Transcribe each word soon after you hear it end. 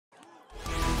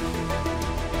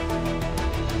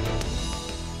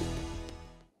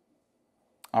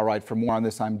All right, for more on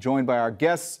this, I'm joined by our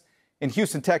guests in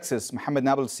Houston, Texas, Mohammed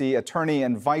Nabulsi, attorney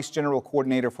and vice general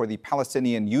coordinator for the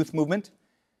Palestinian Youth Movement.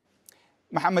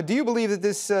 Mohammed, do you believe that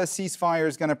this ceasefire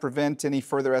is going to prevent any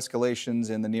further escalations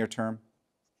in the near term?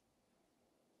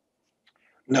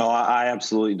 No, I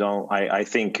absolutely don't. I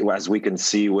think, as we can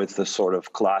see with the sort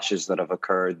of clashes that have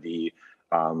occurred, the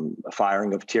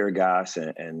firing of tear gas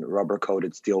and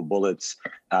rubber-coated steel bullets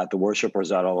at the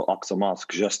worshippers at Al-Aqsa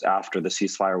Mosque just after the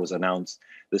ceasefire was announced,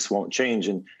 this won't change.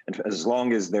 And as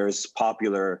long as there's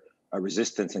popular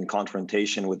resistance and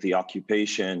confrontation with the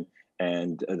occupation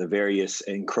and the various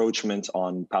encroachments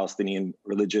on Palestinian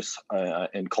religious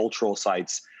and cultural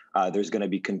sites, there's going to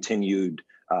be continued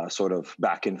sort of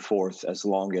back and forth as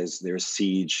long as there's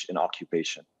siege and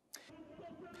occupation.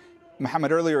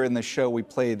 Mohammed, earlier in the show, we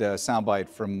played a soundbite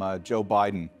from Joe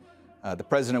Biden. The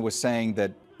president was saying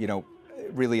that,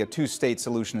 really a two-state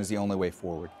solution is the only way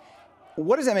forward.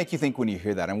 What does that make you think when you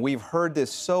hear that? And we've heard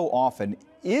this so often.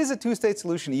 Is a two-state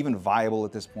solution even viable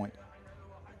at this point?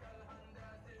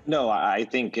 No, I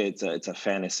think it's a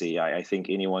fantasy. I think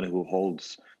anyone who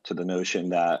holds to the notion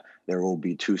that there will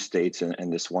be two states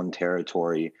and this one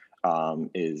territory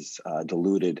is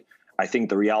deluded. I think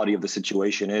the reality of the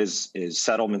situation is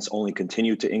settlements only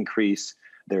continue to increase.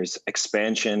 There's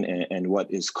expansion and what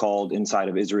is called inside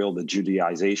of Israel the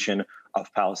Judaization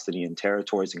of Palestinian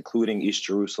territories, including East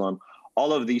Jerusalem.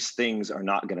 All of these things are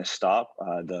not going to stop.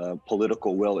 The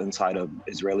political will inside of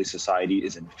Israeli society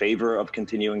is in favor of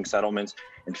continuing settlements,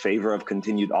 in favor of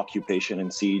continued occupation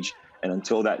and siege. And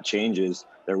until that changes,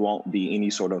 there won't be any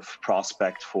sort of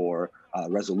prospect for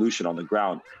resolution on the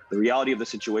ground. The reality of the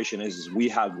situation is we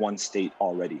have one state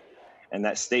already, and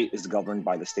that state is governed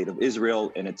by the state of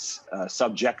Israel, and it's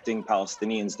subjecting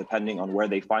Palestinians, depending on where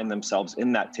they find themselves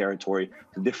in that territory,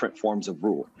 to different forms of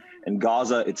rule. In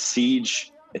Gaza, it's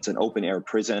siege. It's an open-air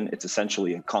prison. It's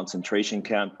essentially a concentration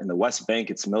camp. In the West Bank,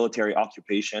 it's military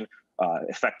occupation,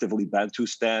 effectively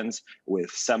Bantustans with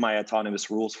semi-autonomous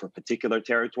rules for particular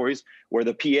territories, where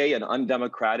the PA, an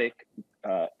undemocratic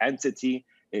entity,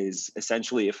 is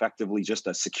essentially effectively just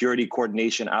a security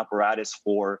coordination apparatus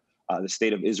for the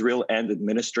state of Israel and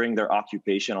administering their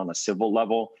occupation on a civil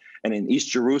level. And in East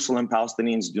Jerusalem,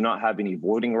 Palestinians do not have any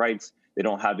voting rights. They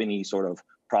don't have any sort of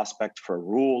prospect for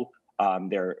rule.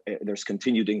 There's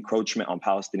continued encroachment on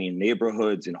Palestinian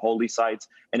neighborhoods and holy sites.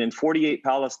 And in 48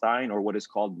 Palestine, or what is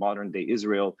called modern-day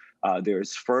Israel,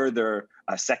 there's further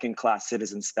second-class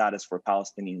citizen status for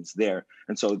Palestinians there.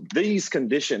 And so these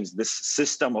conditions, this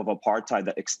system of apartheid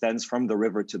that extends from the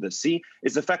river to the sea,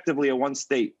 is effectively a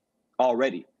one-state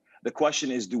already. The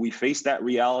question is, do we face that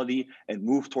reality and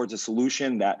move towards a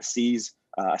solution that sees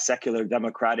a secular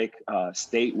democratic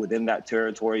state within that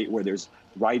territory, where there's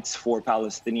rights for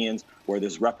Palestinians, where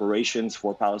there's reparations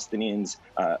for Palestinians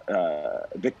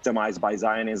victimized by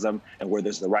Zionism, and where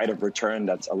there's the right of return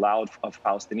that's allowed of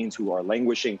Palestinians who are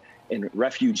languishing in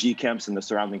refugee camps in the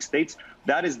surrounding states?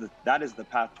 That is the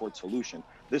path towards solution.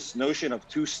 This notion of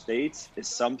two states is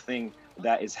something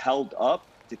that is held up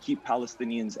to keep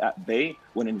Palestinians at bay,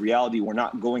 when in reality we're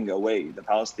not going away. The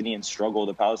Palestinian struggle,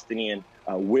 the Palestinian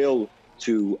will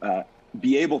to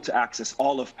be able to access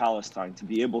all of Palestine, to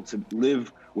be able to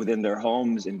live within their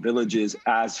homes and villages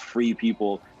as free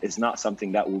people, is not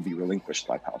something that will be relinquished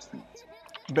by Palestinians.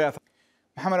 Beth,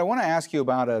 Mohammed, I want to ask you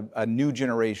about a new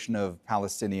generation of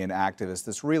Palestinian activists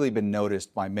that's really been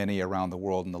noticed by many around the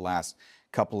world in the last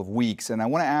couple of weeks. And I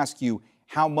want to ask you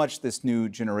how much this new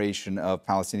generation of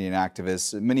Palestinian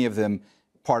activists, many of them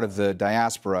part of the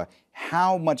diaspora,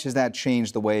 how much has that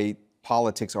changed the way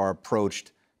politics are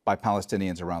approached by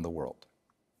Palestinians around the world?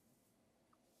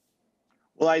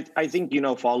 Well, I think,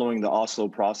 following the Oslo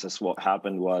process, what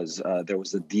happened was there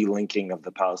was a delinking of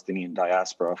the Palestinian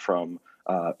diaspora from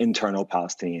internal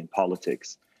Palestinian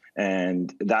politics.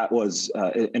 And that was,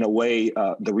 in a way,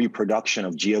 the reproduction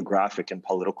of geographic and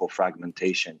political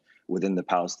fragmentation within the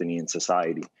Palestinian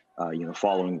society,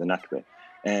 following the Nakba.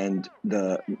 And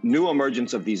the new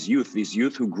emergence of these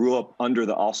youth who grew up under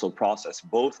the Oslo process,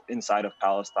 both inside of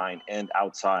Palestine and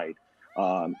outside,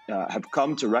 have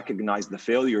come to recognize the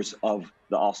failures of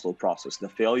the Oslo process, the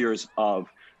failures of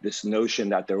this notion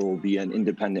that there will be an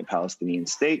independent Palestinian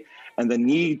state, and the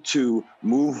need to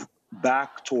move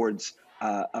back towards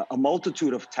a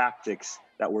multitude of tactics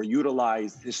that were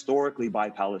utilized historically by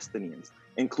Palestinians,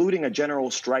 including a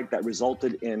general strike that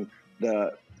resulted in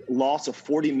the loss of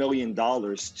 $40 million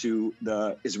to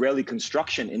the Israeli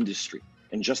construction industry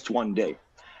in just one day.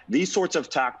 These sorts of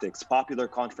tactics, popular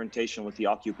confrontation with the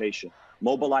occupation,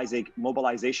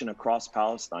 mobilization across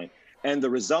Palestine, and the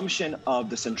resumption of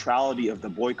the centrality of the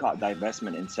boycott,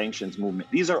 divestment, and sanctions movement.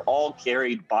 These are all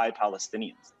carried by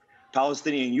Palestinians,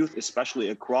 Palestinian youth, especially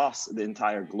across the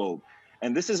entire globe.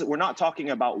 And we're not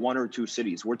talking about one or two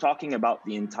cities. We're talking about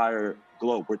the entire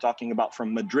globe. We're talking about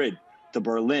from Madrid to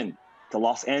Berlin, to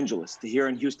Los Angeles, to here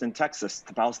in Houston, Texas,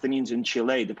 to Palestinians in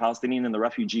Chile, to Palestinians in the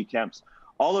refugee camps.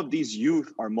 All of these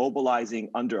youth are mobilizing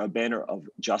under a banner of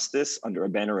justice, under a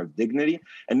banner of dignity.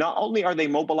 And not only are they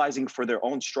mobilizing for their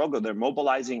own struggle, they're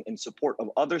mobilizing in support of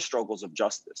other struggles of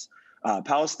justice.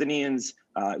 Palestinians,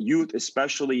 youth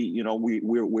especially,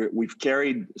 we've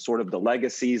carried sort of the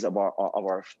legacies of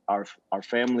our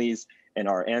families and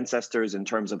our ancestors in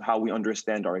terms of how we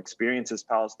understand our experience as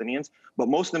Palestinians. But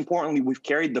most importantly, we've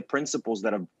carried the principles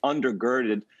that have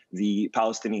undergirded the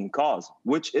Palestinian cause,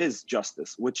 which is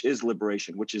justice, which is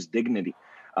liberation, which is dignity.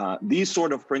 These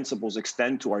sort of principles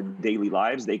extend to our daily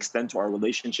lives. They extend to our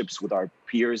relationships with our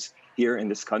peers here in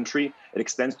this country. It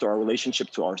extends to our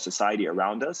relationship to our society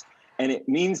around us. And it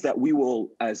means that we will,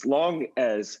 as long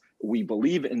as we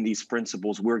believe in these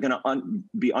principles, we're going to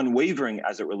be unwavering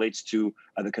as it relates to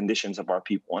the conditions of our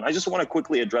people. And I just want to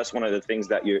quickly address one of the things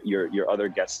that your other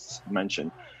guests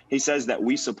mentioned. He says that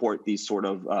we support these sort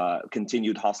of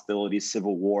continued hostilities,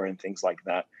 civil war, and things like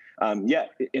that.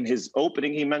 Yet in his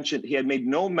opening, he had made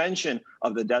no mention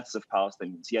of the deaths of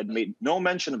Palestinians. He had made no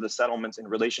mention of the settlements in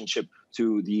relationship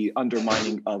to the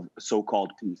undermining of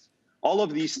so-called peace. All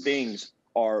of these things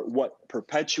are what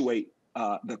perpetuate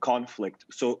the conflict,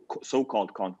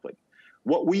 so-called conflict.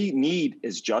 What we need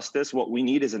is justice. What we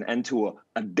need is an end to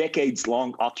a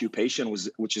decades-long occupation,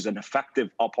 which is an effective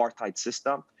apartheid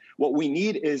system. What we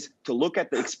need is to look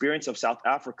at the experience of South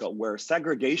Africa, where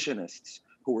segregationists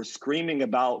who were screaming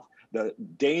about the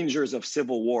dangers of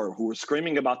civil war, who were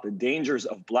screaming about the dangers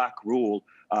of black rule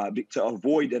to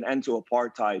avoid an end to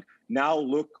apartheid, now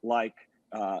look like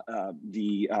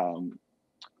the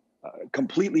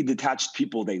completely detached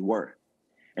people they were.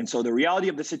 And so the reality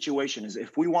of the situation is,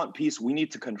 if we want peace, we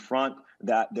need to confront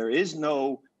that there is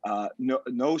no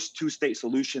two-state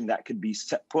solution that could be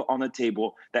put on the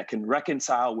table that can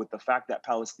reconcile with the fact that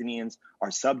Palestinians are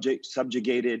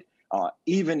subjugated,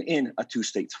 even in a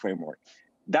two-state framework.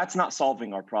 That's not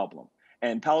solving our problem.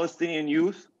 And Palestinian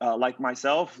youth, like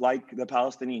myself, like the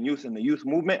Palestinian youth in the youth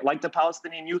movement, like the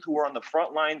Palestinian youth who are on the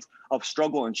front lines of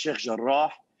struggle in Sheikh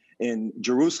Jarrah, in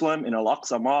Jerusalem, in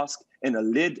Al-Aqsa Mosque, in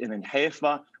Al-Lid, and in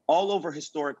Haifa, all over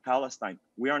historic Palestine,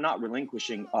 we are not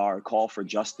relinquishing our call for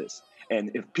justice. And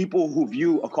if people who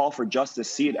view a call for justice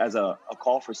see it as a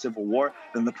call for civil war,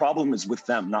 then the problem is with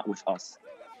them, not with us.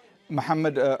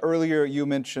 Mohammed, earlier you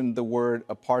mentioned the word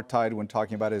apartheid when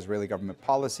talking about Israeli government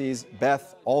policies.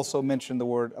 Beth also mentioned the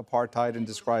word apartheid in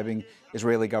describing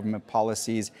Israeli government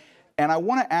policies. And I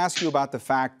want to ask you about the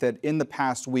fact that in the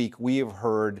past week, we have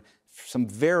heard some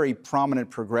very prominent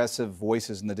progressive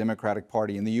voices in the Democratic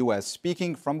Party in the U.S.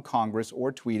 speaking from Congress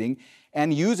or tweeting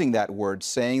and using that word,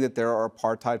 saying that there are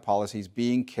apartheid policies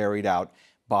being carried out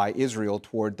by Israel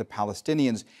toward the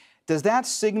Palestinians. Does that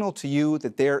signal to you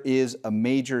that there is a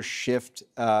major shift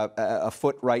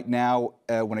afoot right now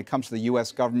when it comes to the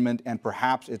U.S. government and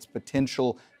perhaps its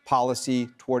potential policy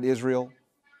toward Israel?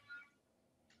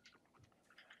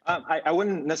 I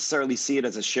wouldn't necessarily see it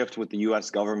as a shift with the U.S.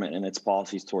 government and its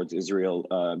policies towards Israel.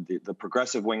 The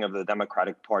progressive wing of the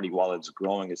Democratic Party, while it's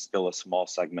growing, is still a small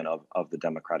segment of the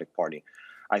Democratic Party.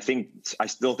 I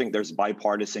still think there's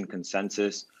bipartisan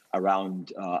consensus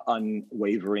around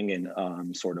unwavering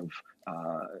and sort of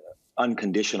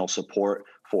unconditional support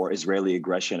for Israeli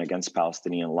aggression against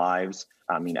Palestinian lives.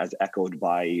 I mean, as echoed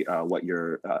by what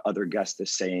your other guest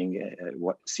is saying,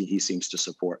 he seems to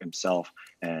support himself,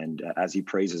 and as he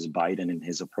praises Biden in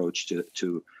his approach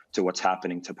to what's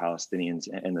happening to Palestinians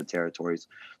in the territories.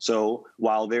 So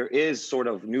while there is sort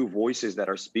of new voices that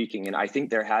are speaking, and I think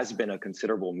there has been a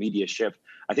considerable media shift,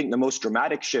 I think the most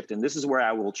dramatic shift, and this is where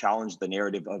I will challenge the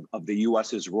narrative of the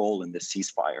U.S.'s role in the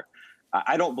ceasefire.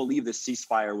 I don't believe the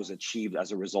ceasefire was achieved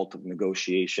as a result of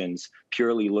negotiations,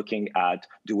 purely looking at,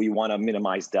 do we want to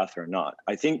minimize death or not?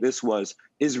 I think this was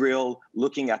Israel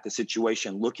looking at the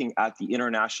situation, looking at the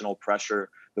international pressure,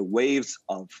 the waves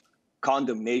of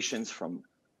condemnations from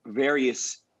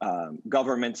various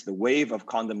governments, the wave of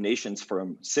condemnations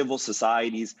from civil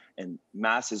societies and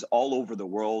masses all over the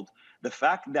world. The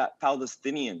fact that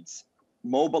Palestinians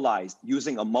mobilized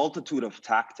using a multitude of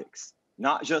tactics,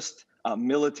 not just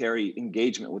military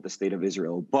engagement with the state of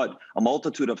Israel, but a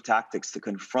multitude of tactics to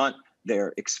confront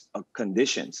their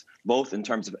conditions, both in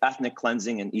terms of ethnic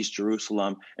cleansing in East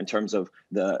Jerusalem, in terms of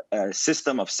the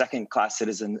system of second-class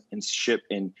citizenship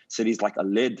in cities like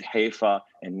Alid, Haifa,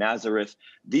 and Nazareth.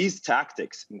 These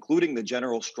tactics, including the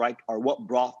general strike, are what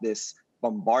brought this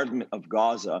bombardment of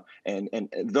Gaza. And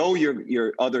though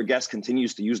your other guest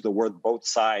continues to use the word both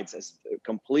sides as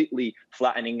completely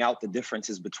flattening out the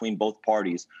differences between both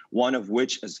parties, one of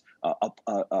which is a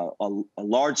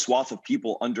large swath of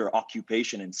people under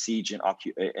occupation and siege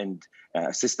and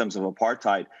systems of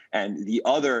apartheid, and the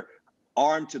other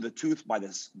armed to the tooth by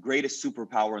this greatest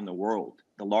superpower in the world,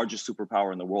 the largest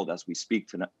superpower in the world as we speak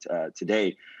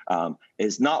today,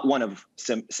 is not one of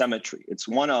symmetry. It's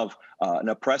one of an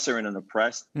oppressor and an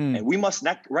oppressed. And we must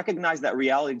recognize that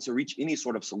reality to reach any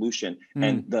sort of solution.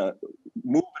 And the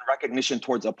move and recognition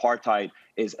towards apartheid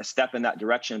is a step in that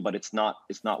direction, but it's not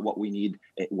what we need.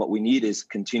 What we need is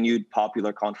continued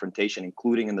popular confrontation,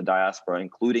 including in the diaspora,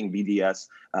 including BDS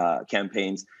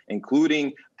campaigns,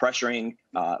 including pressuring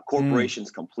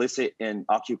corporations complicit in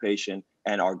occupation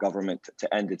and our government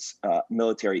to end its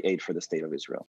military aid for the state of Israel.